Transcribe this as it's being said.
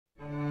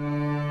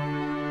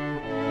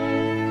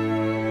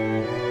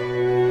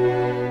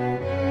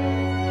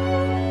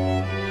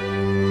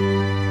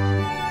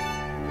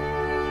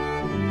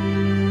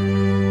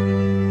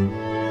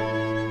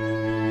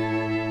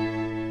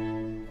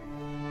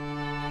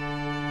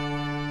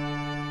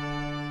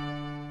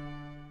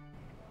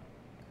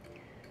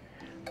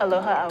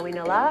Aloha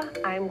awinala,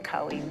 I'm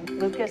Kaui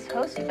Lucas,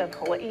 host of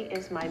Hawaii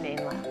is My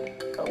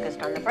Mainland,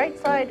 focused on the bright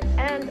side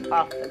and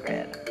off the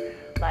grid,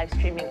 live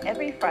streaming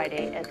every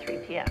Friday at 3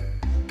 p.m.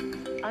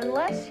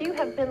 Unless you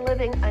have been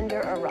living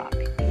under a rock,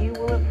 you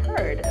will have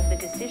heard of the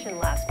decision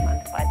last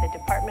month by the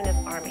Department of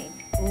Army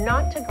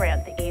not to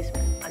grant the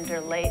easement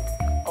under Lake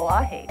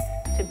Oahe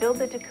to build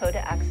the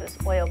Dakota Access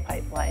oil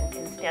pipeline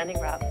in Standing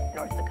Rock,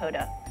 North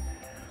Dakota.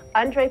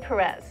 Andre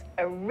Perez,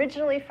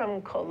 originally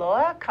from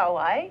Koloa,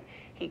 Kauai,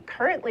 he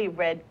currently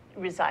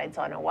resides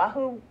on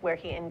Oahu, where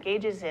he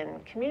engages in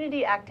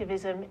community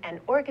activism and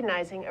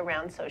organizing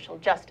around social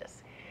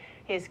justice.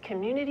 His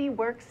community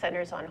work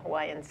centers on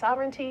Hawaiian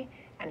sovereignty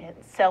and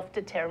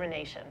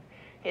self-determination.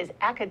 His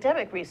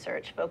academic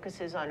research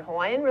focuses on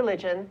Hawaiian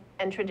religion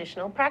and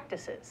traditional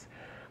practices.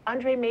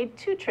 Andre made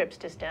 2 trips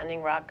to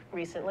Standing Rock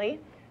recently,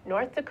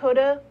 North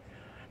Dakota,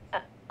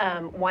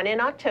 one in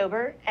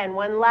October and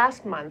one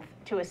last month,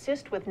 to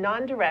assist with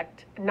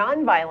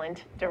nonviolent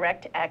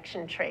direct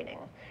action training.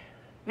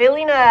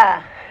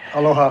 Velina.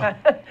 Aloha.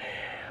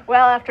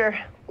 Well, after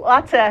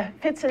lots of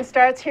fits and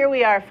starts, here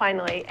we are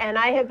finally. And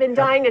I have been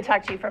dying to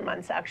talk to you for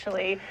months,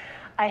 actually.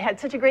 I had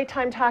such a great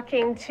time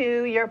talking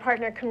to your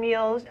partner,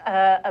 Camille,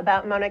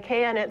 about Mauna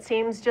Kea, and it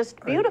seems just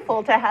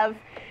beautiful to have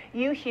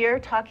you here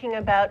talking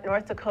about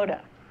North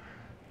Dakota.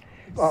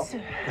 Well,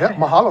 yeah,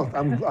 mahalo.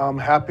 I'm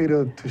happy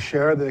to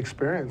share the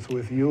experience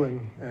with you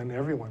and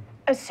everyone.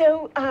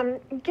 So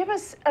give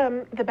us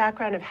the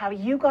background of how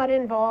you got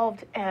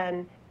involved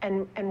and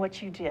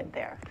what you did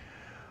there.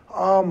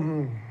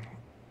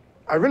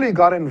 I really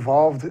got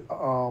involved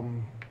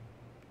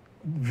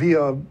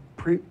via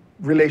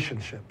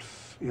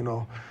relationships, you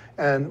know,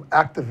 and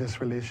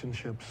activist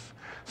relationships.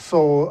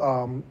 So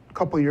a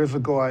couple of years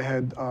ago, I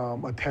had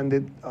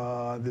attended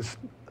this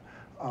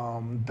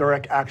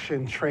direct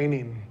action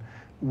training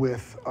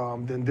with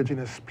the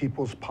Indigenous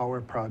Peoples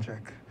Power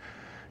Project.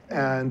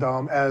 And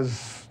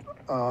as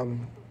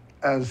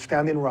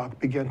Standing Rock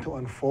began to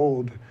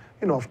unfold,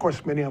 you know, of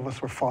course, many of us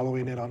were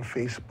following it on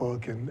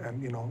Facebook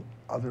and you know,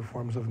 other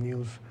forms of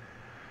news.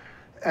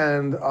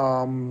 And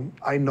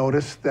I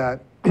noticed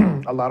that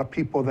a lot of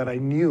people that I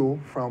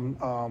knew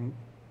from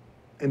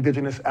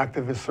Indigenous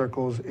activist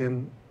circles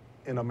in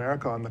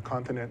America, on the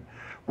continent,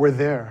 were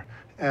there.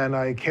 And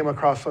I came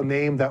across a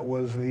name that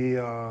was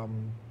the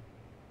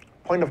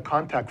point of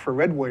contact for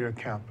Red Warrior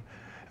Camp.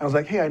 And I was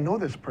like, hey, I know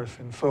this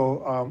person.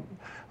 So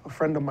a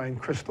friend of mine,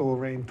 Crystal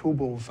Rain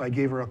Tubles, I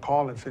gave her a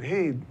call and said,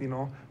 hey, you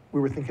know, we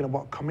were thinking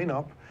about coming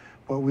up,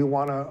 but we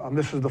want to,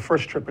 this is the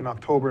first trip in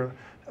October,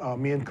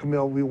 me and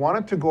Camille, we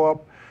wanted to go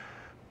up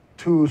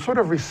to sort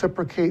of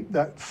reciprocate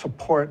that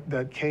support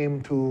that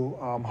came to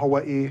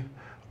Hawaii,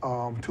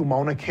 to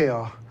Mauna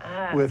Kea,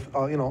 with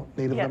you know,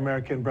 Native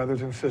American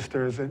brothers and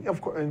sisters, and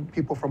of course, and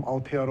people from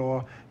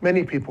Aotearoa.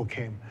 Many people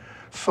came.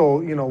 So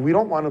you know, we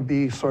don't want to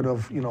be sort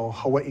of, you know,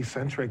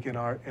 Hawaii-centric in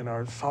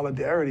our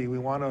solidarity. We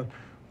want to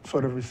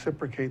sort of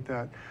reciprocate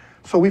that.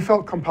 So we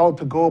felt compelled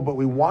to go, but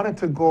we wanted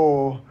to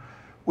go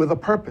with a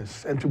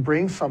purpose and to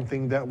bring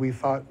something that we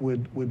thought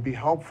would be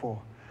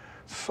helpful.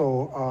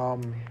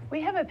 So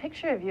we have a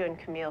picture of you and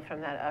Camille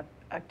from that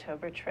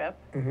October trip.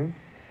 Mm-hmm.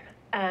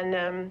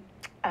 And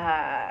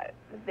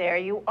there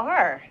you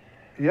are.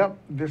 Yep,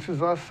 this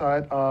is us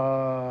at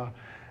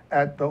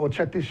the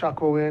Ocheti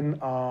Shakoin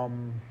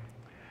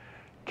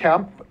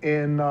camp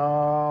in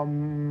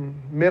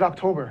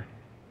mid-October.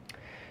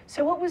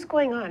 So what was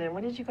going on and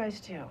what did you guys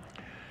do?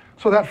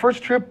 So that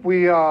first trip,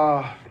 we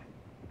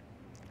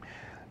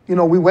you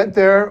know, we went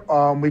there,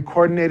 we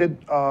coordinated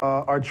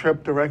our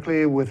trip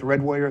directly with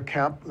Red Warrior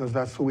Camp, because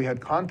that's who we had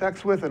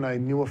contacts with, and I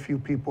knew a few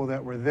people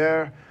that were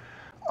there.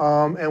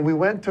 And we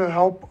went to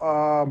help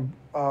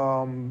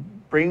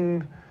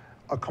bring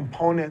a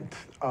component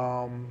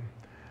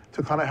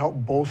to kind of help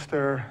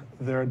bolster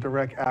their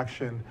direct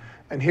action.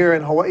 And here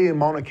in Hawaii, in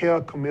Mauna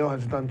Kea, Camille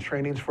has done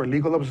trainings for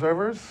legal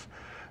observers.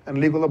 And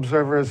legal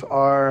observers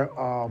are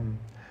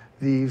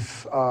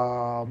these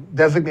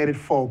designated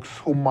folks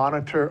who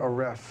monitor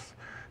arrests,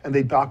 and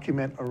they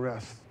document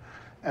arrests.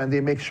 And they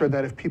make sure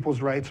that if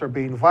people's rights are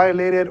being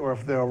violated or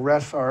if the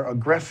arrests are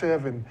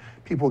aggressive and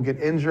people get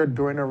injured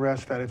during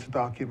arrest, that it's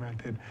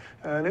documented.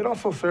 And it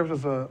also serves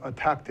as a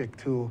tactic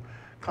to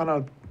kind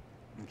of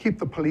keep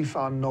the police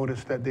on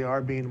notice that they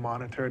are being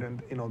monitored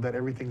and, you know, that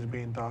everything's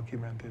being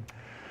documented.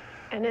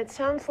 And it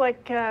sounds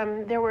like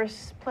there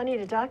was plenty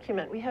to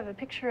document. We have a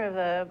picture of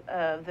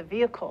the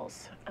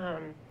vehicles.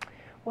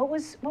 What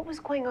was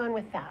going on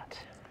with that?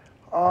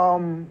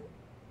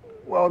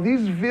 Well,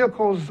 these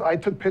vehicles I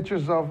took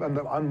pictures of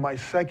on my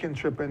second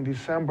trip in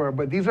December,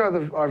 but these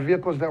are our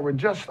vehicles that were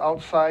just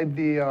outside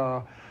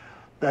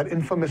that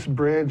infamous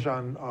bridge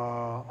on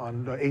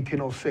the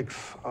 1806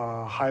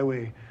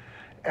 highway.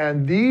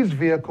 And these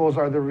vehicles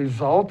are the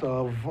result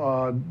of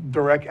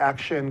direct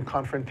action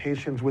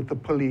confrontations with the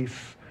police.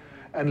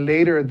 And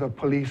later, the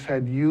police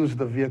had used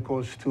the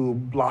vehicles to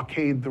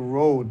blockade the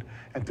road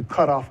and to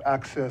cut off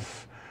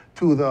access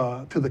to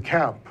the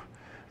camp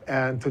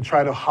and to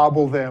try to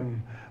hobble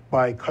them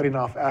by cutting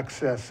off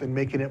access and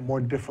making it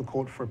more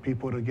difficult for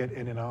people to get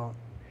in and out.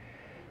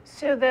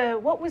 So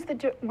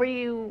were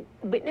you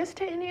witness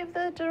to any of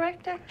the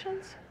direct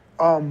actions?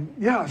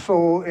 Yeah,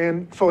 so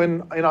in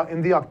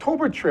the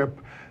October trip,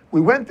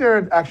 we went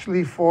there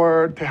actually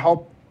to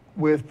help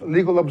with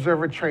legal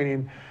observer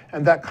training,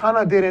 and that kind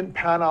of didn't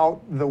pan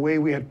out the way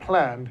we had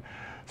planned.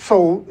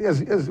 So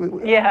as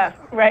yeah,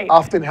 right.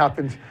 often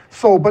happens.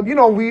 So, but you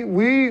know,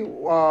 we're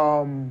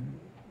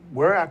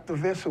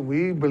activists and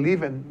we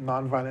believe in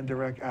nonviolent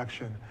direct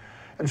action,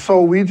 and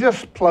so we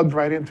just plugged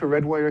right into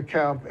Red Warrior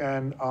Camp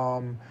and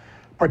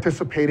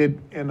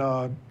participated in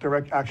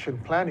direct action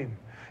planning.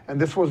 And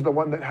this was the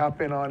one that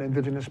happened on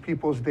Indigenous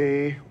Peoples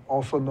Day,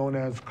 also known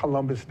as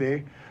Columbus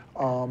Day,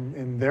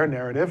 in their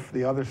narrative,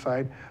 the other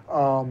side.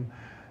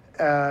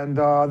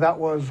 That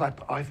was,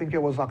 I think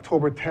it was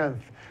October 10th.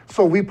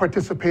 So we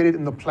participated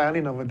in the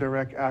planning of a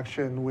direct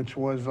action, which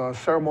was a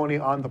ceremony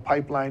on the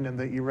pipeline and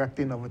the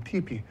erecting of a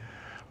teepee.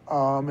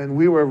 And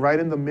we were right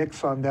in the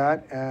mix on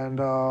that, and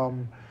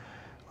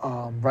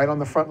right on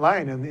the front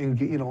line. And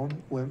you know,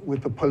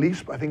 with the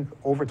police, I think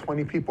over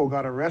 20 people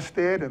got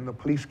arrested, and the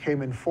police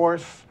came in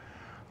force.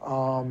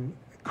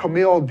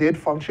 Camille did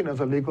function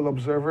as a legal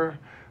observer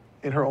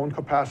in her own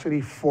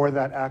capacity for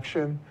that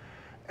action,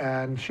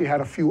 and she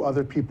had a few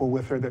other people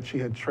with her that she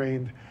had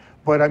trained.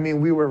 But I mean,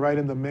 we were right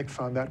in the mix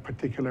on that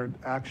particular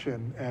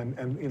action,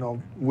 and you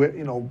know,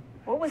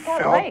 what was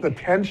that felt like? The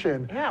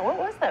tension. Yeah, what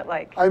was that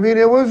like? I mean,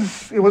 it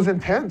was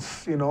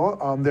intense. You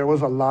know, there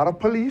was a lot of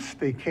police.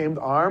 They came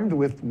armed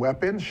with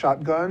weapons,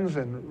 shotguns,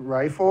 and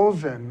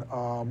rifles, and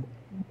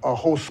a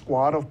whole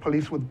squad of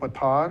police with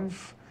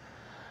batons.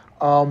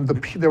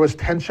 There was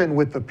tension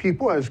with the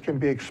people, as can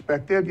be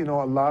expected. You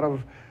know, a lot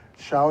of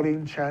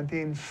shouting,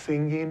 chanting,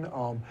 singing.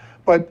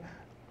 But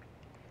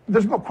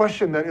there's no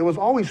question that it was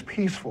always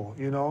peaceful.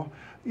 You know,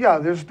 yeah,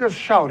 there's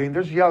shouting,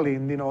 there's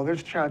yelling, you know,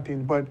 there's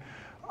chanting, but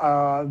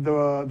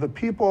the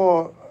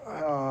people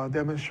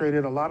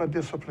demonstrated a lot of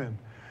discipline,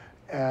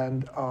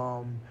 and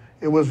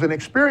it was an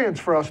experience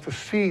for us to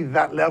see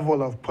that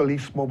level of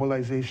police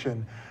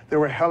mobilization. There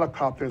were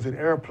helicopters and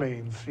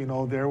airplanes. You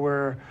know, there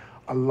were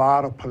a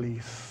lot of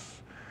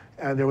police,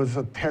 and there was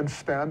a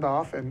tense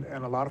standoff, and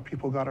a lot of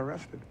people got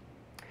arrested.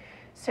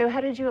 So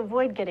how did you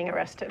avoid getting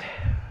arrested?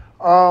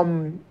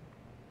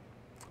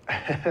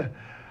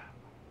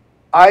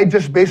 I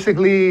just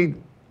basically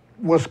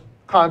was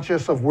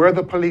conscious of where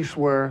the police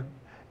were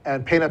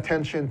and paying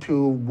attention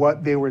to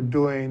what they were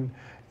doing,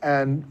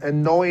 and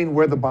knowing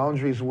where the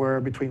boundaries were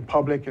between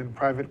public and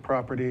private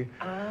property.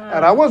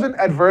 And I wasn't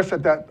adverse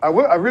at that. I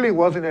really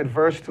wasn't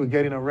adverse to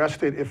getting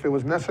arrested if it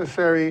was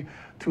necessary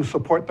to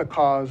support the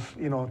cause,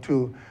 you know,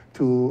 to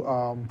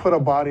put a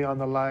body on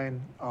the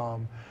line.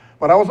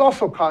 But I was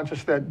also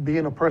conscious that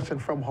being a person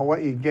from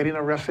Hawaii, getting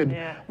arrested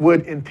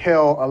would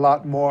entail a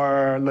lot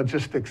more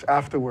logistics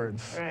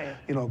afterwards,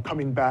 you know,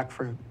 coming back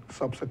for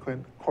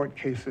subsequent court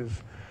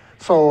cases.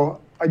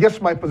 So I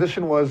guess my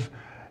position was,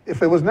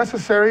 if it was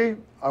necessary,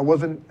 I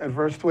wasn't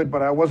adverse to it,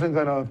 but I wasn't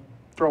going to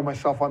throw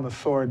myself on the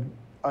sword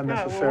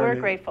unnecessarily. No, well,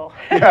 we're grateful.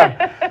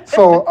 Yeah.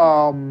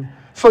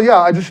 So yeah,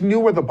 I just knew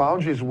where the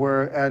boundaries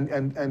were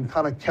and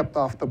kind of kept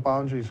off the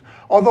boundaries.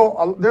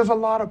 Although there's a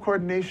lot of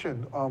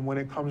coordination when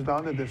it comes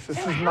down to this.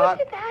 How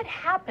did that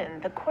happen?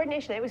 The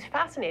coordination, it was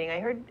fascinating. I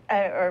heard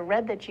or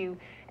read that you,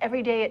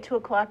 every day at 2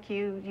 o'clock,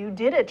 you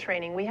did a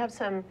training. We have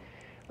some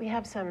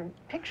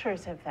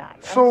pictures of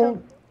that.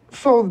 So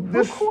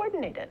who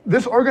coordinated?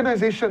 This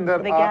organization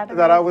that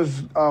I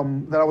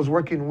was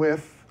working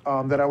with,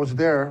 that I was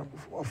there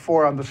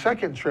for on the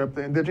second trip,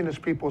 the Indigenous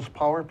Peoples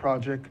Power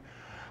Project.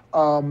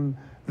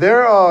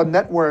 They're a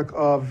network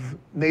of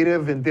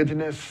Native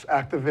Indigenous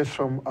activists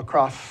from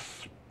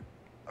across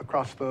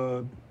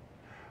the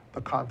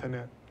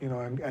continent, you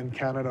know, and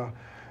Canada,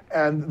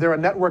 and they're a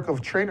network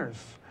of trainers.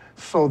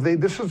 So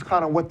this is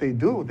kind of what they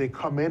do. They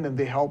come in and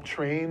they help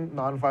train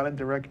nonviolent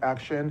direct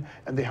action,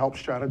 and they help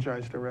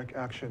strategize direct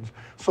actions.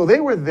 So they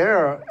were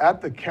there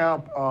at the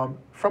camp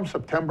from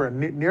September,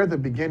 near the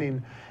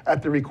beginning,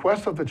 at the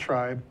request of the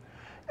tribe,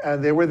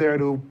 and they were there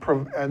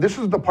and this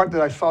is the part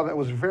that I saw that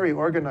was very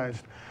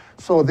organized.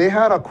 So they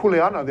had a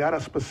kuleana, they had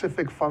a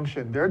specific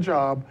function. Their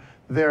job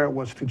there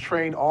was to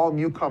train all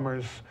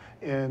newcomers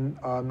in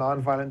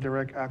nonviolent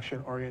direct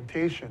action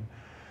orientation.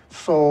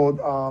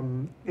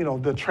 So, you know,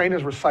 the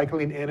trainers were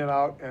cycling in and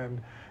out,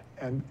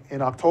 and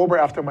in October,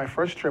 after my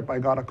first trip, I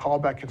got a call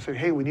back and said,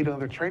 hey, we need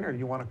another trainer. Do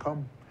you want to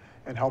come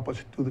and help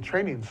us do the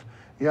trainings?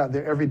 Yeah,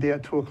 they're every day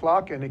at 2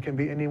 o'clock, and it can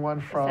be anyone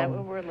from... Is that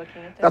what we're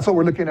looking at? That's what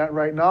we're looking at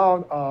right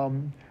now.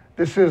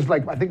 This is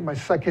like, I think my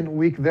second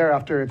week there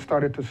after it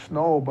started to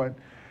snow, but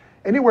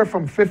anywhere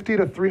from 50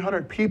 to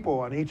 300 people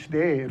on each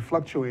day. It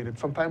fluctuated,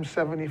 sometimes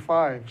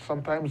 75,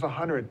 sometimes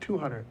 100,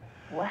 200.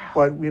 Wow.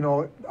 But, you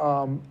know,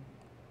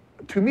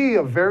 to me,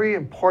 a very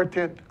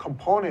important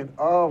component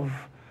of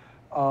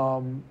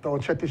the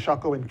Ocheti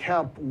Shako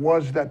camp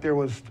was that there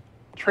was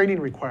training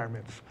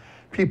requirements.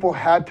 People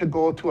had to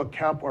go to a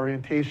camp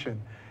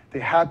orientation. They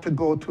had to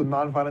go to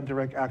nonviolent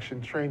direct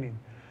action training.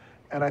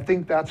 And I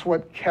think that's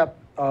what kept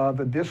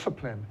the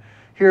discipline.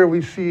 Here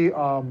we see,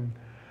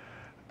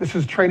 this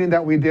is training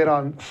that we did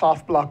on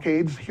soft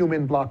blockades,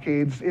 human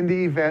blockades, in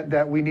the event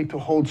that we need to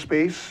hold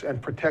space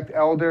and protect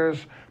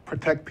elders,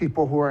 protect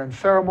people who are in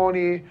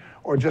ceremony,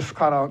 or just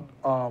kind of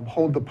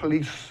hold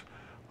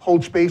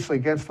space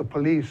against the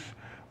police.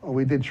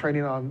 We did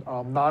training on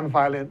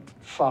nonviolent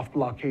soft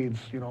blockades,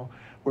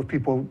 where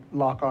people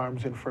lock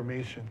arms in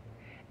formation.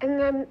 And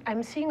then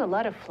I'm seeing a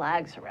lot of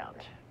flags around.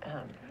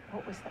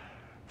 What was that?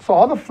 So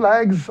all the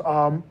flags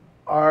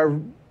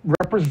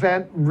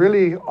represent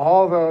really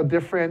all the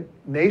different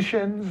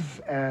nations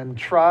and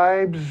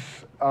tribes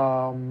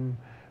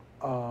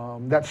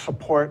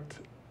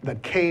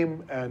that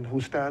came and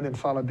who stand in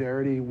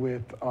solidarity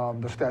with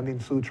the Standing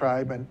Sioux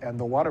tribe and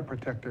the water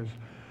protectors.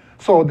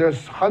 So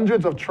there's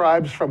hundreds of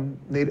tribes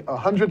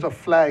hundreds of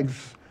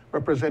flags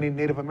representing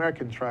Native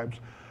American tribes,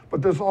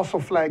 but there's also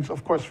flags,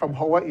 of course, from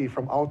Hawaii,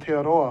 from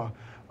Aotearoa,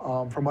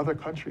 from other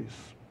countries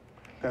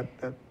that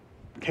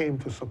came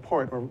to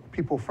support, or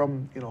people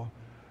from,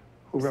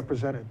 who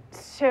represented.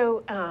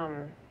 So,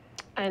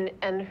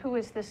 and who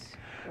is this?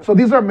 So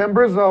these are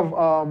members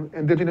of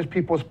Indigenous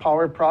Peoples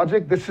Power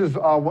Project. This is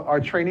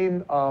our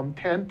training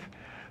tent.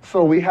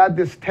 So we had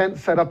this tent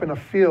set up in a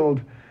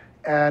field,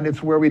 and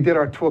it's where we did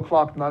our 2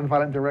 o'clock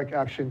nonviolent direct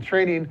action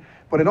training,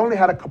 but it only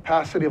had a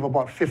capacity of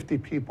about 50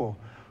 people.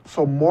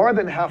 So more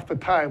than half the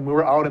time we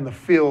were out in the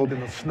field in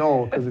the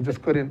snow because it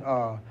just couldn't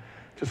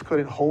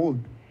hold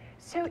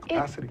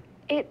capacity.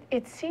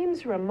 It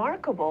seems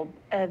remarkable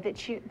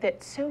that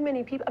so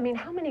many people. I mean,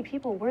 how many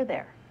people were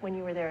there when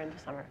you were there in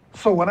December?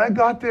 So when I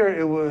got there,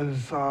 it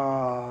was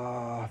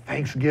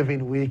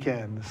Thanksgiving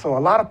weekend. So a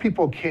lot of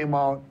people came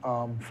out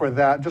for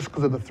that just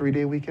because of the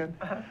 3-day weekend.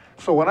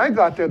 So when I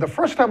got there, the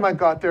first time I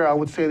got there, I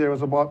would say there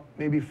was about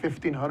maybe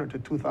 1,500 to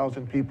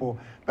 2,000 people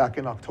back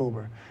in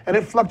October, and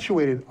it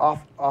fluctuated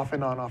off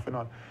and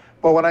on.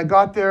 But when I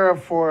got there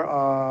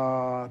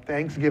for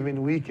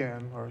Thanksgiving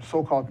weekend, or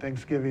so-called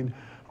Thanksgiving,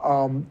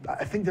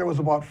 I think there was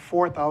about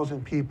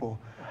 4,000 people,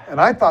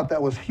 and I thought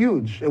that was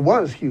huge. It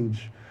was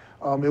huge.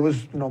 It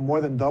was more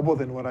than double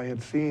than what I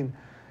had seen.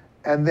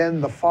 And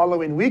then the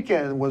following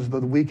weekend was the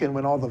weekend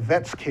when all the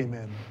vets came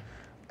in,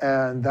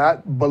 and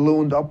that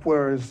ballooned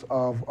upwards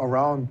of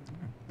around,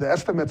 the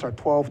estimates are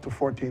 12 to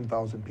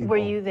 14,000 people. Were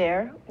you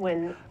there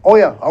when? Oh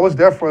yeah, I was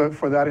there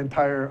for that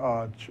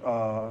entire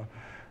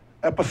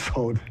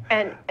episode.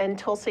 And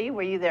Tulsi,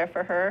 were you there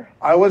for her?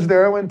 I was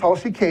there when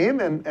Tulsi came,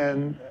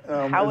 and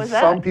how was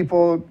that? Some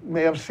people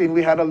may have seen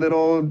we had a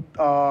little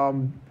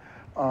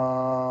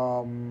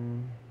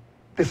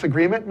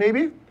disagreement,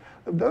 maybe.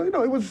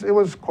 It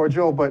was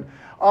cordial, but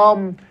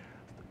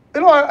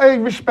I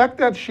respect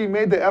that she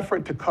made the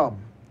effort to come.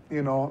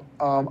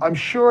 I'm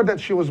sure that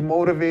she was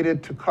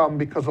motivated to come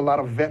because a lot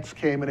of vets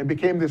came, and it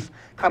became this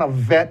kind of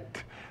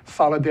vet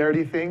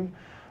solidarity thing.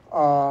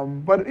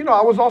 But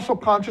I was also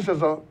conscious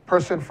as a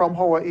person from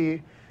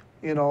Hawaii,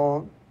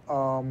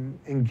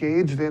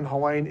 engaged in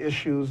Hawaiian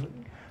issues.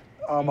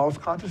 I was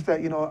conscious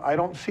that I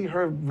don't see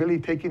her really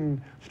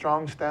taking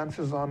strong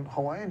stances on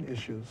Hawaiian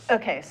issues.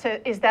 Okay, so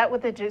is that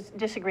what the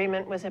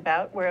disagreement was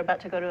about? We're about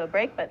to go to a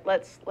break, but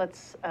let's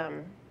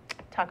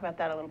talk about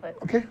that a little bit.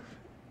 Okay.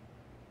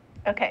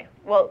 Okay,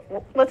 well,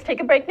 let's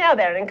take a break now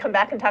then and come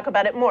back and talk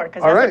about it more,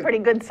 because that's a pretty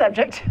good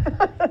subject.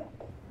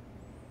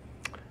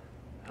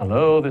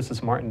 Hello, this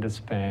is Martin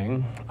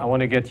Despang. I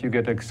want to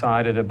get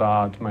excited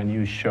about my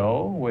new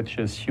show, which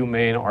is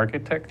Humane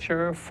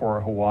Architecture for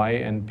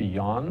Hawaii and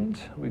Beyond.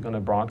 We're going to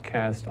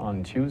broadcast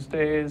on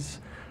Tuesdays,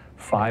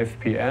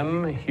 5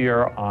 p.m.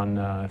 here on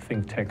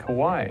ThinkTech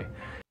Hawaii.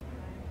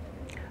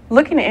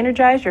 Looking to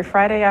energize your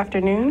Friday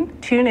afternoon?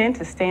 Tune in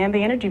to Stan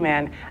the Energy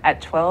Man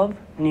at 12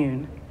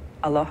 noon.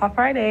 Aloha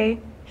Friday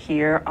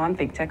here on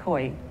ThinkTech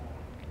Hawaii.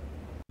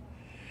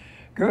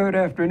 Good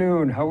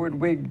afternoon, Howard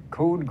Wig,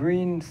 Code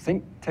Green,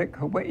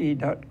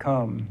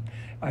 ThinkTechHawaii.com.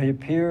 I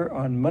appear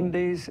on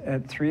Mondays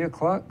at 3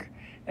 o'clock,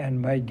 and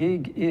my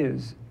gig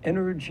is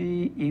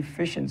Energy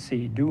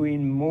Efficiency,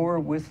 doing more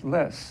with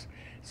less.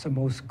 It's the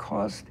most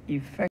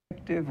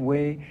cost-effective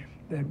way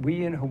that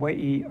we in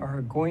Hawaii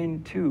are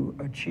going to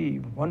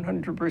achieve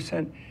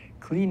 100%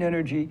 clean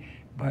energy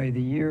by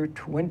the year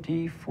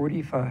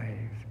 2045.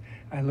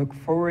 I look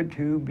forward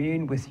to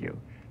being with you.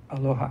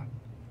 Aloha.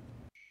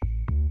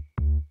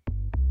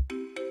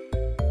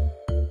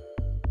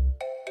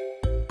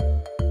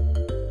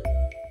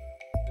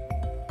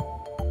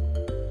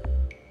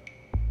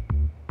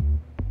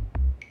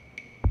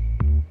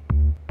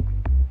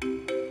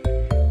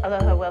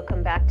 Aloha,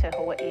 welcome back to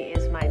Hawaii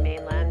is My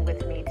Mainland.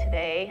 With me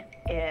today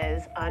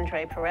is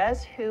Andre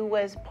Perez, who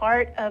was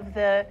part of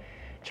the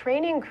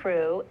training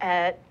crew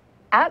at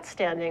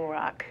Standing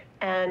Rock.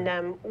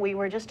 And we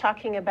were just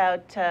talking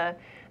about the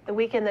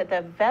weekend that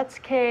the vets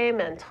came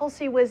and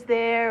Tulsi was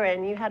there,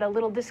 and you had a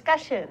little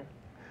discussion.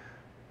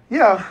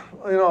 Yeah,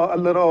 a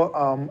little.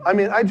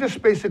 I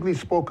just basically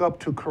spoke up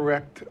to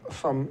correct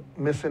some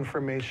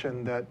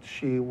misinformation that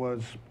she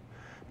was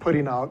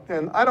putting out.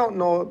 And I don't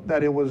know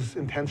that it was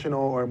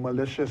intentional or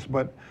malicious,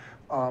 but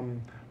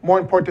more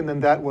important than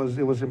that was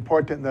it was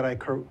important that I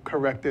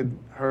corrected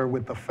her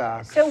with the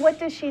facts. So what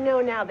does she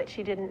know now that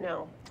she didn't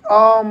know?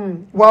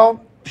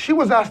 Well, she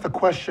was asked a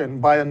question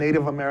by a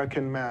Native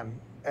American man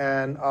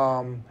and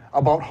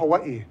about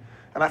Hawaii.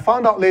 And I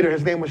found out later,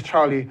 his name was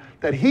Charlie,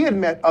 that he had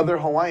met other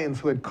Hawaiians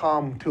who had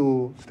come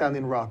to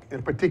Standing Rock,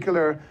 in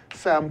particular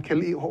Sam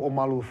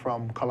Keli'o'omalu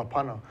from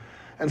Kalapana.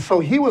 And so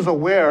he was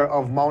aware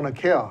of Mauna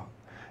Kea.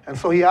 And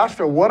so he asked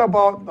her, what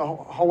about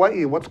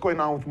Hawaii? What's going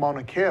on with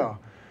Mauna Kea?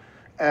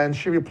 And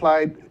she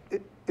replied,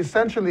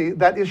 essentially,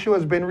 that issue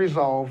has been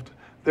resolved.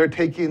 They're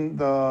taking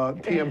the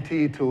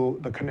TMT to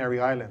the Canary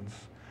Islands.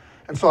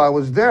 And so I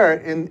was there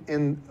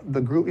in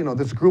the group,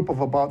 this group of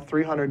about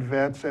 300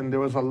 vets, and there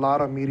was a lot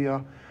of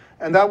media.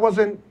 And that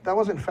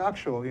wasn't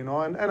factual,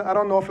 and I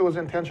don't know if it was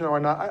intentional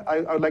or not.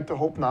 I'd like to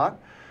hope not.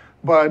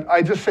 But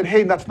I just said,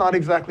 hey, that's not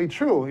exactly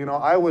true.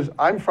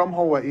 I'm from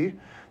Hawaii.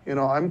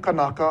 I'm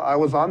Kanaka. I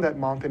was on that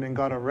mountain and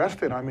got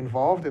arrested. I'm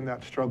involved in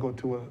that struggle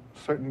to a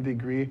certain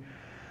degree.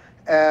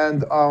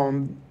 And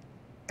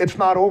it's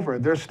not over.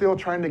 They're still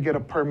trying to get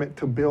a permit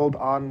to build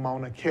on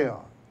Mauna Kea.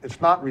 It's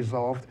not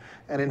resolved.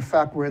 And in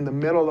fact, we're in the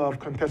middle of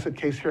contested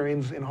case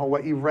hearings in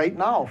Hawaii right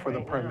now for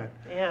the permit.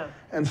 Yeah.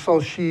 And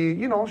so she,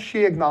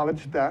 she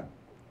acknowledged that.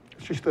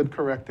 She stood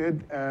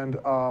corrected and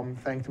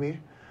thanked me.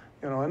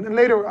 And then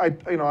later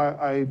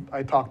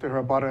I talked to her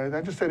about it. And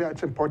I just said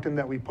it's important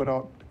that we put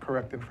out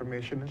correct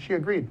information, and she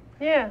agreed.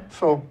 Yeah.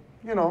 So,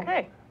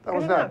 okay. that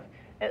was enough.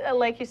 that.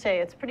 Like you say,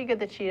 it's pretty good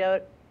that she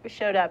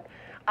showed up.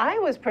 I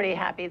was pretty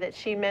happy that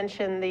she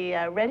mentioned the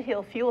Red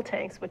Hill fuel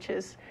tanks, which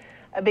is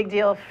a big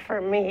deal for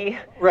me.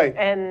 Right.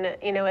 And,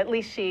 at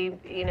least she,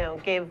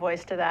 gave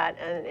voice to that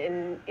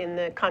and in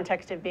the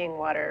context of being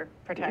water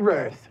protectors.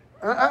 Right.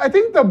 I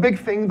think the big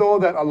thing, though,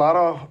 that a lot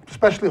of,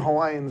 especially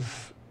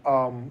Hawaiians,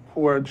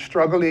 who are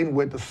struggling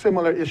with the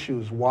similar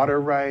issues,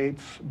 water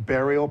rights,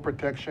 burial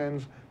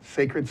protections,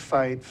 sacred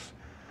sites,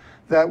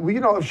 that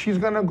if she's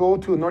going to go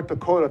to North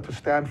Dakota to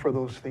stand for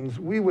those things,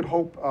 we would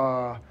hope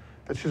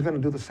that she's going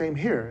to do the same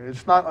here.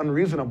 It's not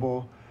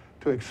unreasonable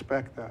to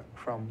expect that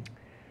from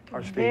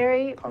our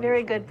state.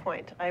 Very good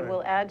point. I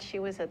will add she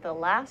was at the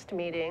last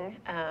meeting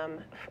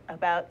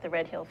about the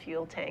Red Hill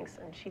fuel tanks,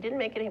 and she didn't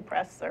make any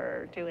press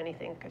or do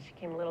anything because she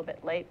came a little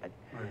bit late, but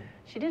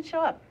she did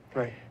show up.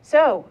 Right.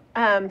 So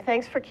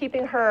thanks for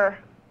keeping her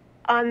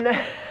on the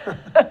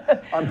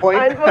on point.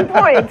 on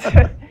point.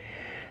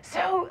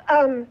 So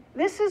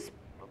this is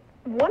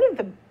one of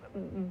the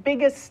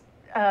biggest.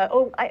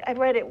 I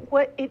read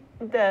it.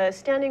 The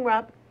Standing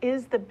Rock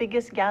is the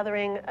biggest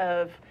gathering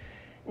of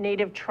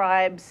Native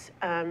tribes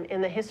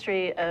in the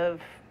history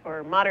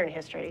or modern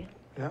history.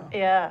 Yeah.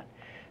 Yeah.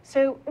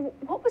 So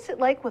what was it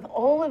like with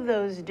all of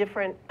those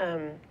different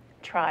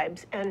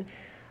tribes, and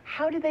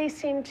how do they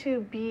seem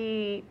to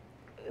be?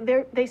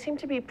 They seem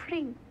to be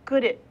pretty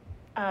good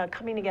at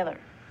coming together.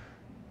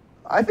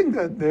 I think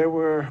that there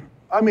were.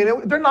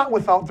 They're not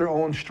without their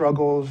own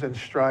struggles and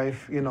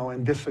strife,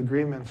 and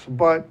disagreements,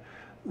 but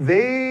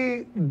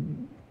they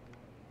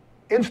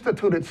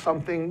instituted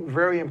something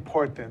very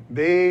important.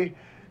 They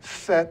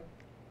set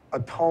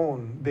a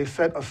tone. They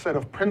set a set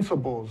of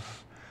principles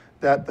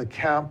that the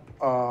camp,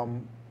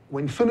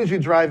 as soon as you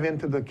drive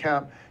into the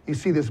camp, you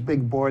see this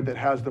big board that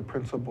has the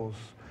principles.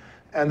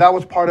 And that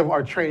was part of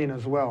our training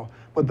as well.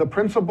 But the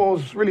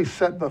principles really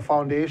set the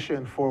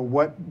foundation for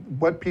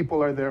what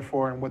people are there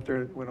for and what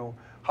they're,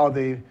 how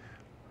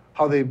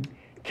they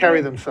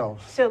carry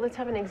themselves. So let's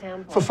have an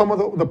example. So some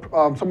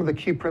of the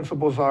key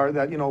principles are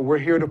that we're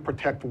here to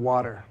protect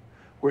water,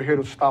 we're here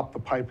to stop the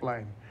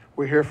pipeline,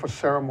 we're here for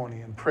ceremony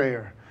and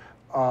prayer.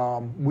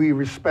 We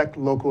respect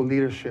local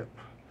leadership.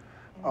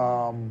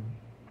 There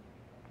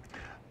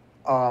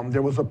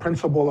was a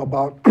principle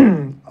about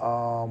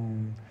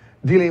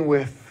dealing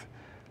with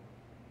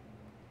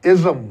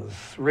isms,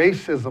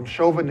 racism,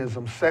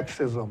 chauvinism,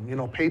 sexism,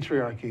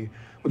 patriarchy,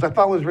 which I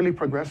thought was really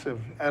progressive.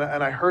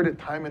 And I heard it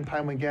time and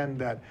time again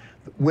that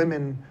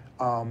women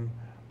are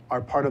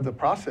part of the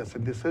process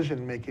and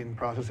decision-making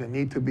process and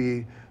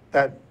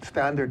that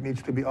standard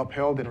needs to be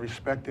upheld and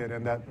respected,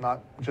 and that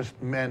not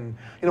just men.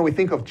 We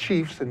think of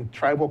chiefs and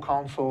tribal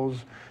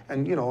councils,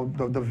 and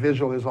the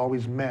visual is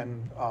always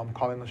men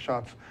calling the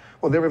shots.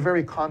 Well, they were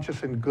very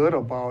conscious and good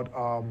about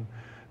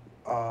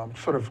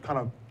sort of kind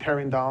of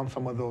tearing down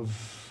some of those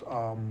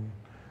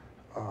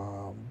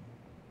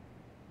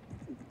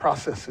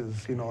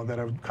processes, that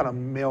are kind of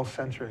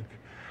male-centric.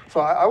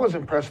 So I was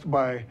impressed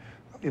by,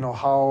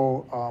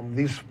 how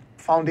these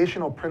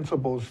foundational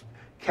principles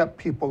kept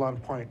people on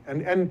point,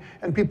 and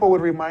people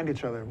would remind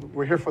each other,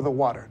 we're here for the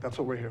water. That's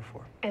what we're here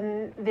for.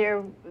 And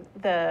it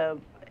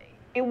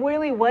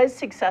really was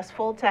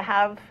successful to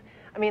have.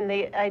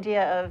 The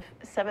idea of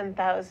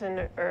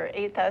 7,000 or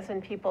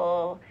 8,000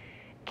 people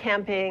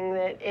camping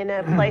in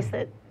a place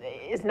that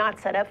is not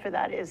set up for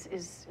that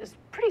is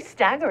pretty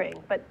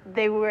staggering. But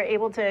they were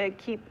able to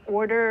keep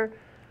order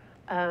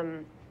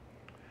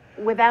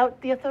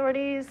without the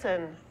authorities,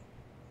 and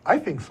I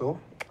think so.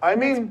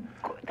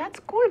 That's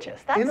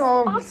gorgeous. That's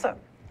awesome.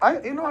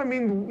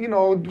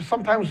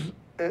 Sometimes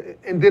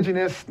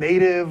indigenous,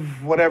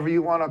 native, whatever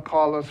you want to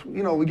call us,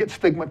 you know, we get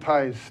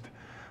stigmatized.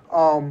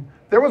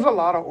 There was a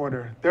lot of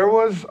order. There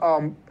was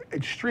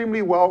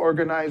extremely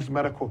well-organized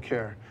medical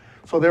care.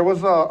 So there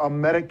was a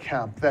medic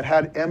camp that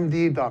had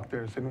MD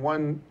doctors in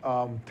one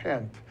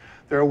tent.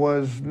 There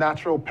was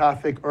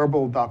naturopathic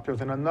herbal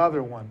doctors in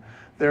another one.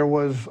 There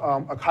was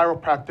a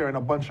chiropractor and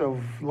a bunch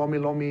of lomi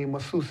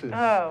masseuses.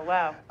 Oh,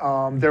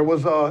 wow. There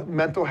was a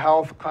mental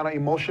health, kind of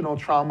emotional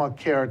trauma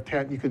care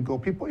tent you could go.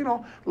 People, you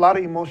know, a lot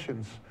of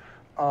emotions.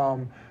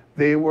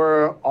 They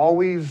were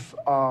always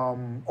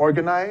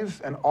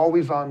organized and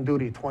always on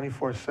duty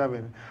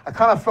 24/7. I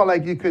kind of felt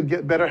like you could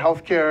get better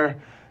health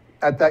care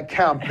at that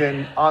camp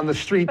than on the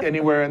street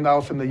anywhere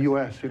else in the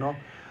U.S., you know?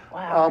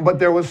 Wow. But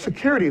there was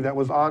security that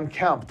was on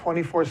camp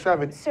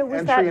 24/7, So was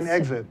entry that and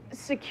exit.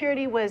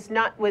 security was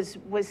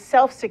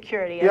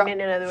self-security? Yeah, I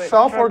mean, in other words,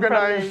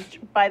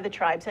 self-organized by the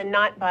tribes and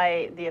not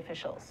by the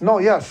officials. No,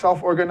 yeah,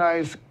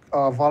 self-organized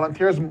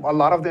volunteers. A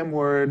lot of them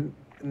were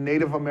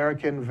Native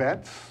American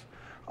vets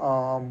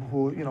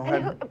who, you know,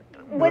 had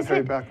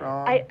military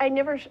background. I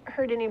never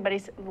heard anybody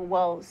say,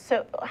 well,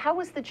 so how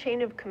was the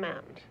chain of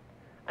command?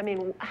 I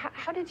mean,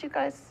 how did you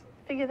guys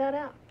figure that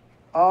out?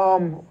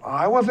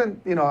 I wasn't,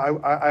 you know,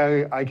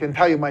 I can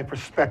tell you my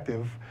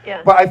perspective,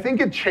 Yeah. but I think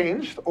it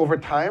changed over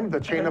time. The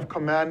chain of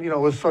command, you know,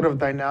 was sort of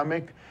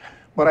dynamic.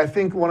 But I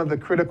think one of the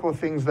critical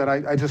things that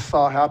I just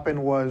saw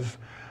happen was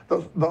the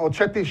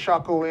Ocheti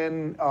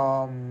Shakowin,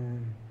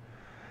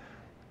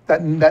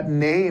 that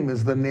name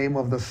is the name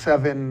of the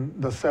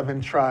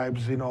seven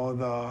tribes, you know,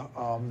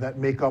 that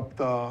make up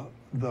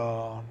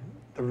the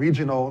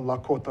regional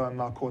Lakota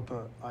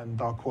and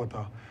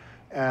Dakota.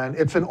 And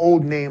it's an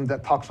old name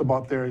that talks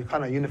about their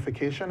kind of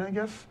unification, I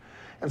guess.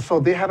 And so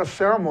they had a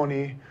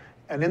ceremony,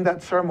 and in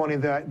that ceremony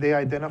they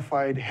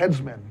identified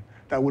headsmen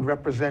that would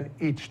represent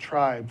each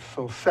tribe.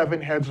 So 7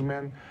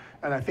 headsmen,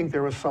 and I think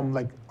there was some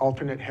like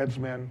alternate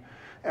headsmen.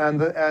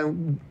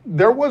 And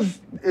there was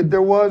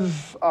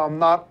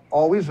not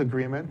always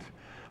agreement,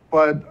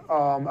 but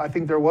I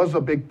think there was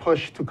a big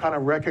push to kind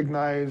of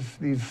recognize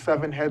these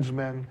 7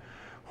 headsmen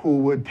who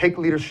would take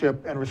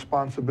leadership and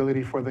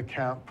responsibility for the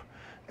camp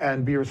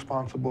and be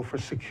responsible for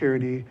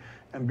security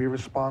and be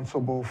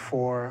responsible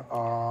for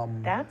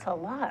That's a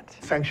lot.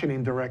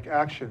 sanctioning direct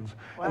actions.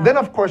 Wow. And then,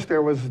 of course,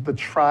 there was the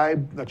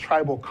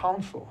tribal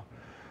council,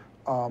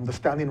 the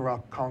Standing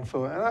Rock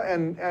Council.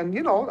 And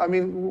you know, I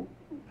mean,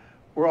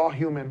 we're all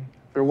human.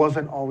 There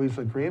wasn't always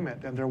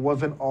agreement, and there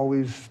wasn't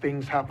always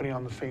things happening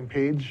on the same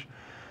page.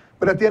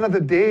 But at the end of the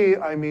day,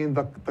 I mean,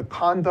 the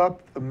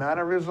conduct, the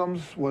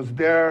mannerisms was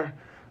there,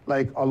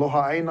 like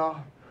aloha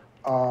aina,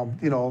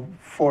 you know,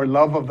 for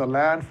love of the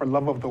land, for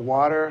love of the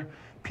water.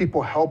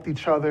 People helped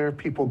each other,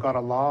 people got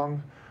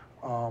along.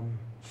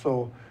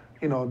 So,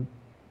 you know,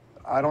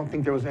 I don't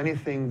think there was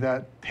anything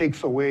that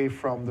takes away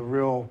from the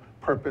real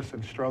purpose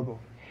and struggle.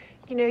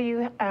 You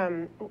know,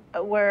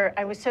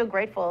 I was so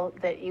grateful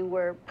that you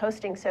were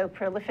posting so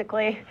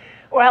prolifically.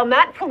 Well,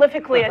 not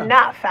prolifically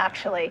enough,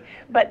 actually,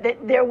 but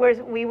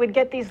that we would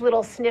get these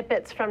little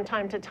snippets from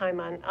time to time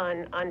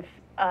on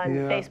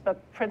Facebook,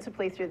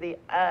 principally through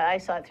I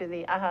saw it through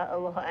the Aha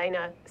Aloha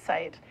Aina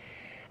site.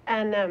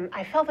 And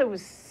I felt it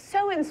was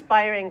so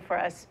inspiring for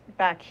us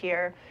back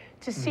here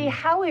to see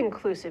how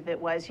inclusive it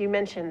was. You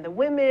mentioned the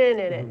women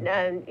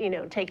and you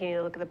know, taking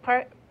a look at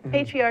the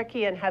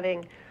patriarchy and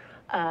having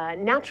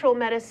natural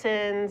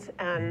medicines.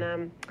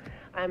 And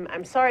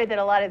I'm sorry that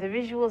a lot of the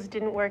visuals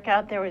didn't work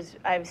out.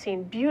 I've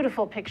seen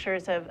beautiful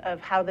pictures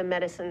of how the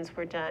medicines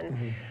were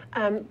done.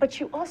 But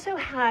you also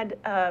had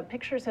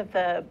pictures of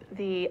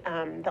the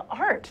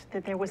art,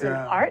 that there was an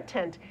art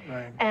tent.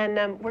 Right.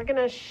 And we're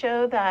gonna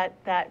show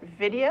that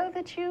video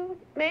that you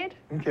made.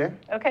 Okay.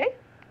 Okay?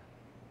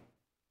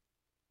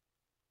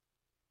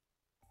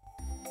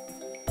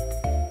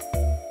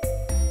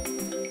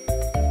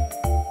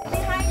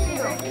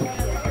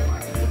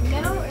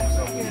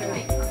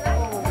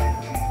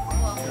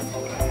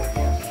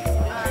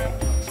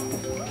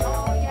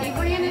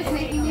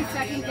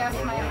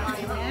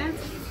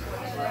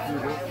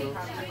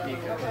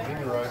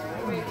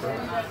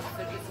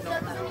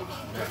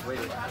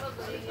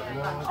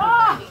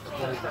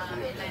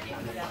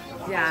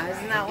 Yeah,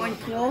 isn't that one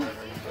cool?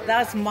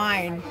 That's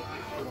mine.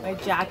 My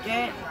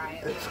jacket.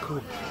 It's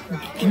cool.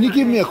 Can you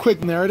give me a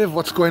quick narrative?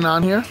 What's going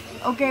on here?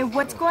 Okay,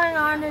 what's going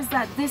on is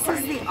that this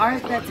is the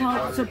art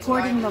that's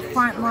supporting the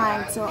front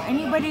line. So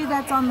anybody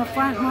that's on the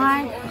front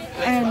line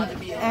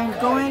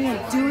and going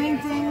and doing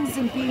things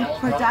and being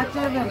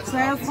productive and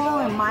prayerful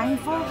and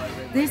mindful,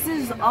 this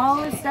is all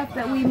the stuff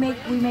that we make.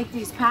 We make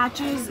these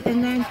patches,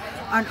 and then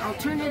on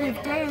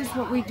alternative days,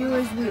 what we do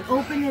is we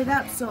open it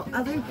up so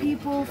other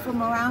people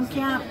from around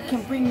camp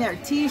can bring their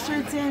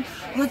t-shirts in.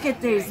 Look at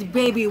these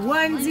baby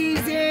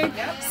onesies in,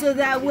 so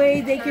that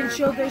way they can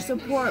show their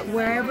support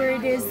wherever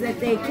it is that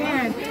they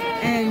can,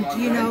 and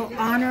you know,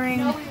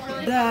 honoring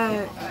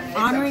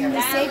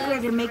the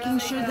sacred and making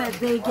sure that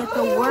they get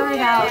the word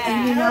out,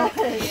 and you know,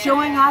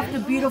 showing off the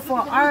beautiful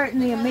art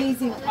and the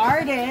amazing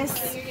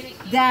artists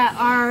that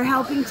are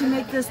helping to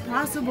make this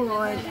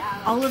possible, and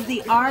all of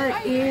the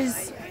art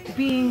is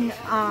being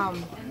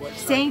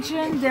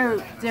sanctioned.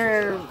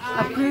 They're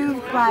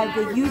approved by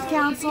the youth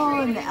council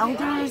and the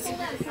elders,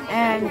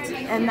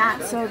 and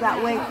that, so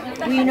that way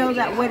we know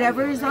that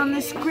whatever is on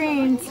the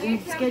screens and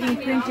it's getting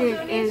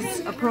printed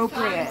is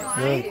appropriate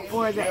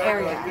for the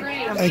area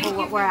and for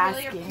what we're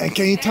asking. And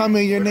can you tell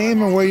me your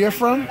name and where you're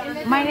from?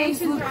 My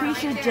name's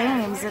Lucretia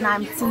James, and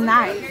I'm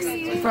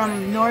Sinite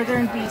from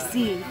northern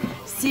BC.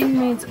 Sin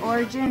means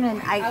origin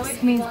and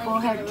Ikes means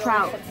bullhead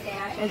trout.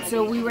 And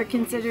so we were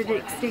considered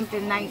extinct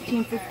in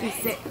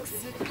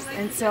 1956.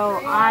 And so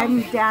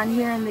I'm down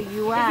here in the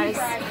U.S.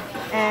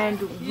 and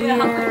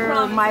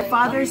my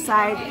father's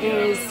side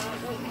is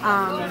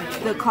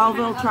the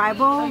Colville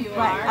tribal,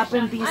 but up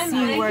in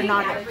BC we're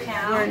not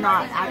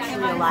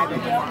actually alive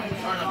anymore.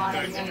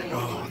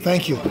 Oh,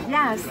 thank you.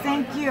 Yes,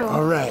 thank you.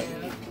 All right.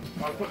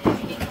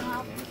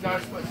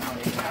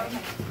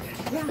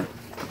 Yeah.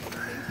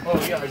 Oh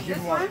yeah, I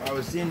did want. I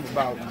was seeing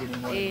about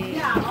getting one.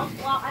 Yeah.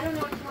 Well, I don't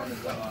know what you want to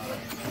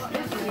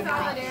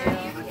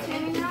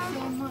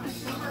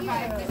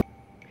do.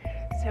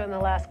 So in the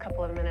last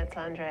couple of minutes,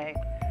 Andre,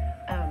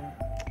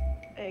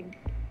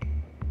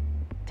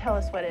 tell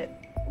us what it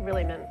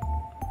really meant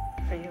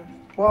for you.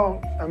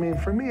 Well, I mean,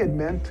 for me, it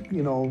meant,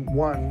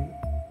 one,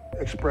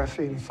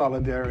 expressing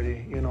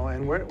solidarity,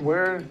 and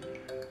we're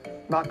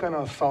not going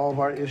to solve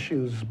our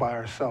issues by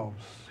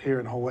ourselves here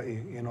in Hawaii.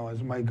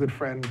 As my good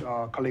friend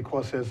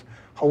Kaleko says,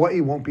 Hawaii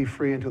won't be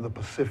free until the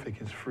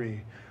Pacific is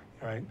free,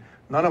 right?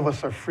 None of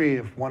us are free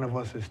if one of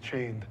us is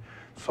chained.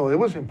 So it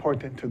was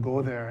important to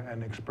go there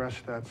and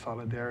express that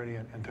solidarity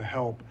and to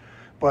help,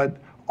 but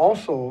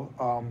also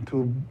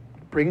to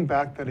bring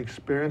back that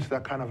experience,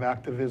 that kind of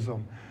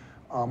activism.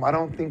 I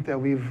don't think that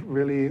we've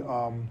really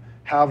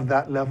have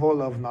that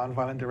level of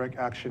nonviolent direct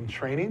action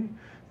training,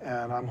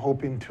 and I'm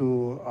hoping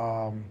to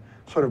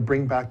sort of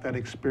bring back that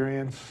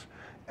experience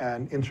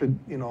and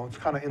it's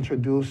kind of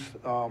introduce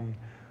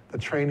the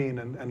training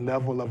and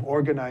level of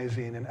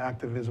organizing and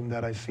activism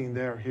that I've seen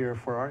here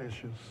for our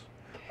issues.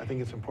 I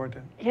think it's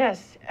important.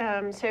 Yes.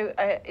 So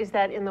is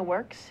that in the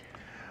works?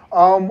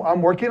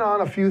 I'm working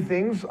on a few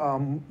things.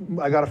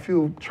 I got a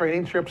few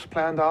training trips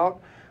planned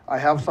out. I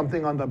have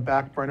something on the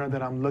back burner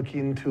that I'm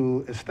looking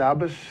to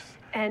establish.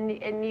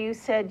 And you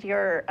said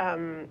your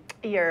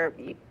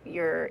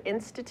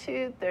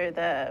institute,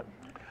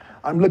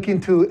 I'm looking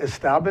to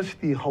establish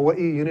the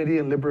Hawaii Unity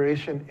and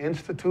Liberation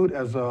Institute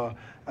as a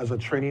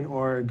training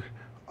org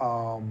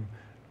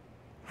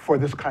for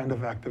this kind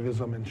of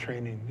activism and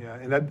training. Yeah,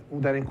 and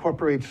that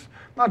incorporates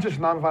not just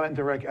nonviolent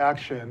direct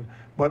action,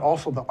 but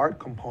also the art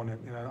component.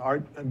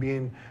 Art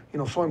being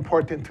so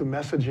important to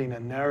messaging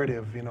and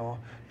narrative,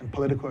 and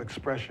political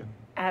expression.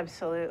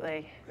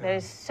 Absolutely. Yeah. That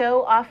is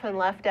so often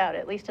left out,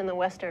 at least in the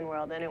Western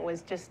world, and it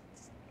was just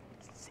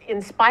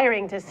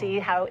inspiring to see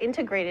how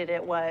integrated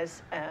it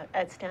was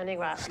at Standing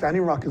Rock.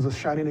 Standing Rock is a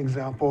shining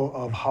example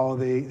of how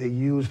they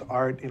used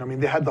art.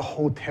 They had the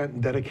whole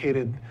tent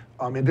dedicated.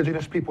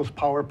 Indigenous Peoples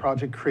Power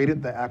Project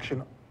created the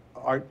action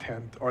art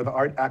tent, or the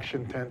art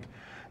action tent,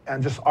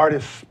 and just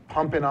artists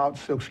pumping out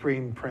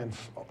silkscreen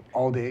prints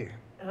all day.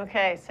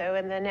 Okay, so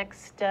in the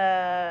next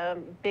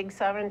big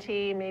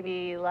sovereignty,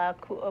 maybe La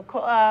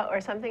Ku'oko'a or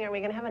something, are we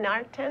going to have an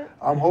art tent?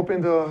 I'm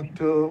hoping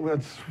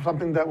it's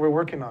something that we're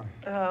working on.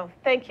 Oh,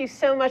 thank you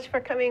so much for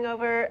coming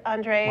over,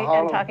 Andre, Mahalo,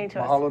 and talking to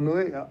us. Mahalo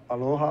nui,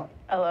 aloha.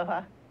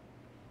 Aloha.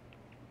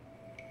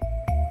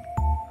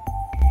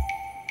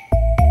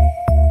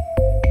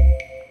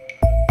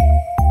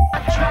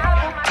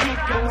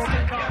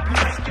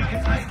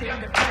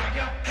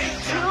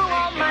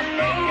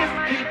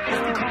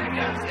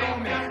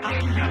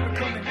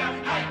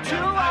 To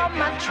all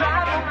my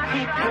tribal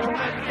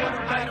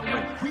people.